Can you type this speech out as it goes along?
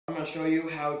going to show you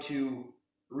how to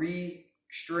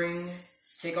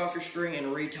take off your string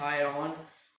and retie it on.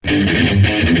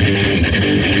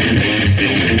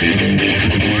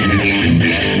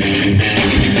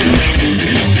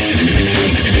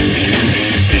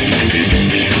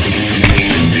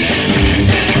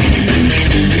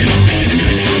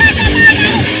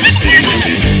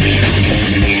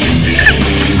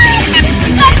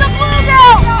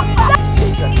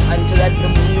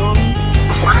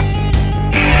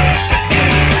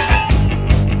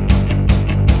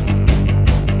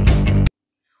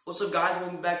 What's up, guys?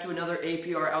 Welcome back to another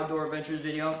APR Outdoor Adventures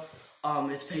video.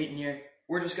 It's Peyton here.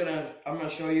 I'm gonna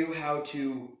show you how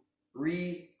to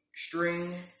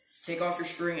take off your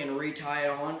string and retie it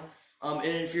on. And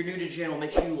if you're new to the channel,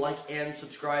 make sure you like and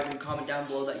subscribe and comment down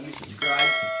below that you subscribe,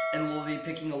 and we'll be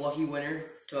picking a lucky winner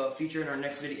to feature in our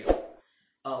next video.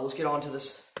 Let's get on to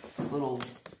this little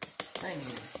thing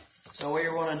here. So what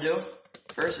you want to do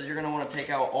first is you're gonna want to take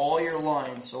out all your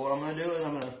lines. So what I'm gonna do is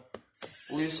I'm gonna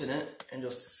loosen it and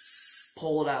just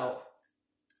pull it out.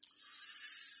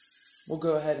 We'll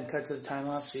go ahead and cut to the time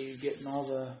lapse so you're getting all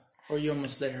the... Or are you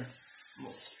almost there?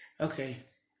 Almost. Okay.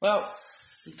 Well,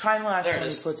 the time lapse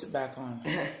only puts it back on.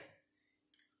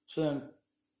 So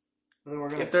then we're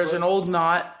gonna if there's an old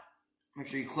knot... Make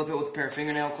sure you clip it with a pair of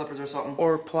fingernail clippers or something.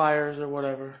 Or pliers or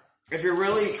whatever. If you're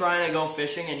really trying to go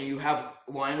fishing and you have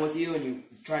line with you and you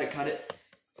try to cut it,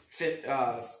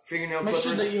 fingernail clippers. Make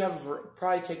sure that you have...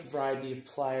 Probably take a variety of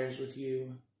pliers with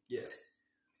you. Yeah.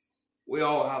 We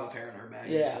all have a pair in our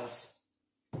bag and stuff.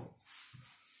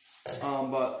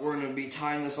 But we're going to be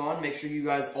tying this on. Make sure you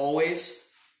guys always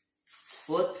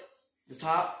flip the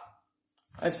top.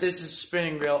 If this is a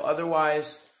spinning reel,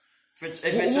 otherwise...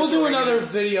 We'll do another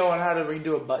video on how to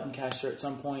redo a button caster at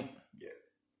some point. Yeah.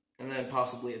 And then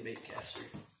possibly a bait caster.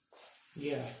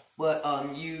 Yeah. But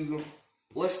you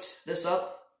lift this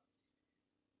up.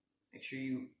 Make sure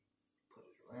you put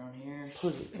it around here.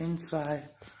 Put it inside.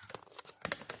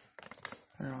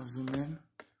 Here, I'll zoom in.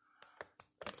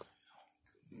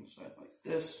 Inside like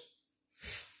this.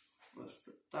 Lift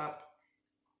the top.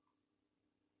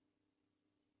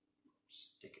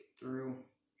 Stick it through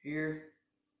here.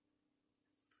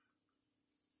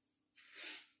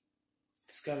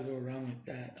 It's got to go around like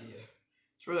that. Yeah.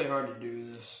 It's really hard to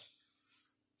do this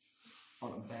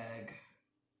on a bag.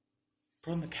 Put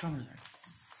it on the counter there.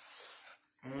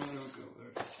 And it'll go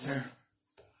there. There.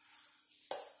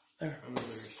 There. And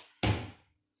there's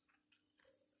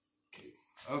two.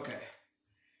 Okay.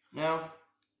 Now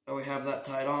that we have that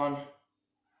tied on,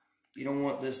 you don't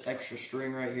want this extra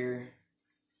string right here.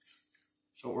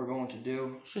 So what we're going to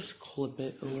do... Just clip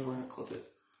it a little. We're going to clip it.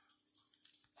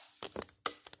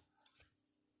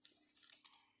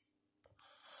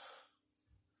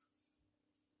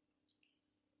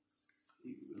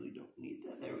 You really don't need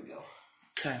that. There we go.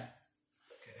 Okay.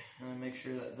 Okay, and then make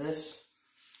sure that this...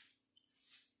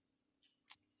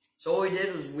 So what we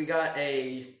did was we got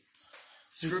a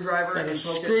screwdriver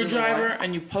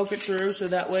and you poke it through so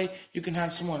that way you can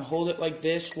have someone hold it like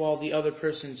this while the other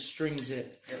person strings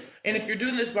it. Yep. And if you're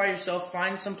doing this by yourself,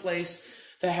 find some place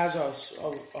that has a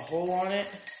hole on it.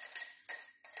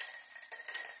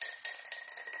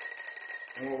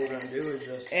 And what we're going to do is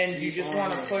just... And you just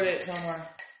want to put it somewhere.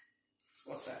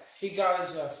 What's that? He got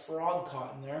his frog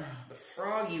caught in there. The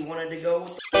frog you wanted to go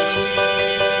with.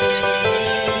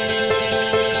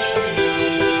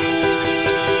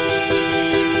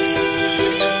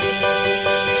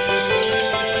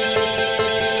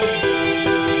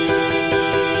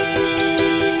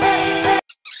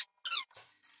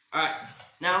 Alright,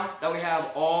 now that we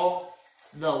have all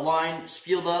the line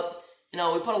speeled up, you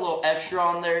know, we put a little extra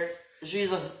on there.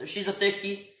 She's a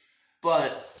thickie,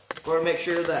 but we're going to make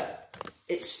sure that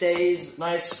it stays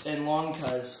nice and long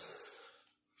because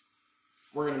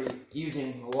we're going to be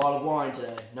using a lot of line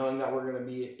today, knowing that we're going to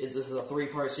be, this is a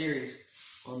 3-part series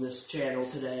on this channel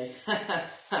today.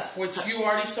 Which you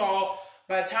already saw.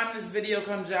 By the time this video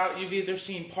comes out, you've either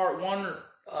seen part 1 or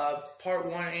part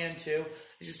 1 and 2.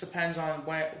 It just depends on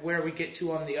where we get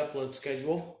to on the upload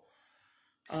schedule.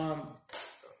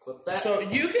 Clip that. So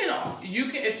you can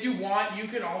if you want, you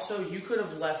could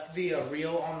have left the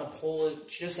reel on the pole.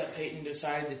 It's just that Peyton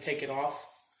decided to take it off.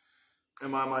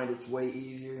 In my mind, it's way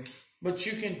easier. But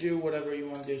you can do whatever you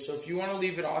want to do. So if you want to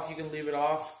leave it off, you can leave it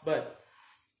off. But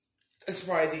it's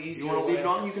probably the easier way. You want to leave it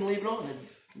on, you can leave it on. It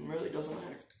really doesn't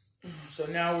matter. So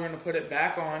now we're going to put it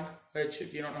back on. Which,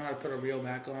 if you don't know how to put a reel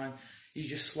back on, you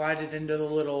just slide it into the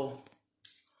little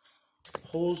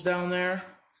holes down there.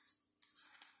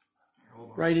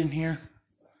 Right in here.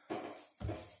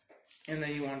 And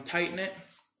then you want to tighten it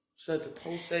so that the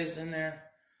pole stays in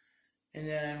there. and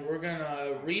then we're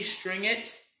gonna restring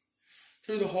it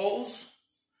through the holes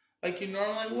like you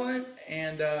normally would,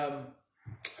 and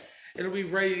it'll be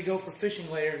ready to go for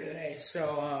fishing later today.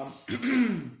 So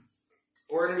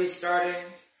we're gonna be starting.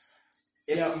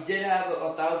 If we did have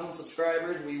 1,000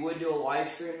 subscribers, we would do a live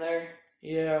stream there.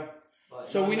 Yeah.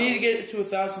 So we need to get to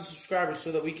 1,000 subscribers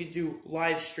so that we can do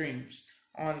live streams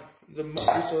on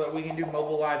so that we can do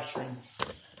mobile live stream.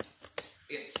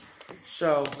 Yeah.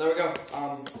 So there we go.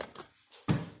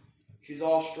 She's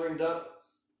all stringed up,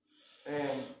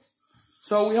 and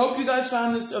so we hope you guys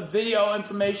found this video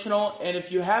informational. And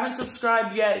if you haven't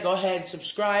subscribed yet, go ahead and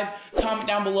subscribe. Comment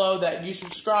down below that you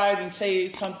subscribed and say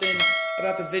something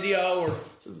about the video or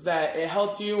that it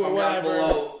helped you or whatever. Comment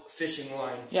down below fishing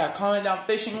line. Yeah, comment down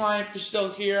fishing line if you're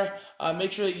still here.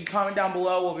 Make sure that you comment down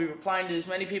below. We'll be replying to as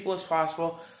many people as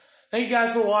possible. Thank you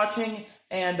guys for watching,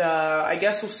 and I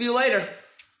guess we'll see you later.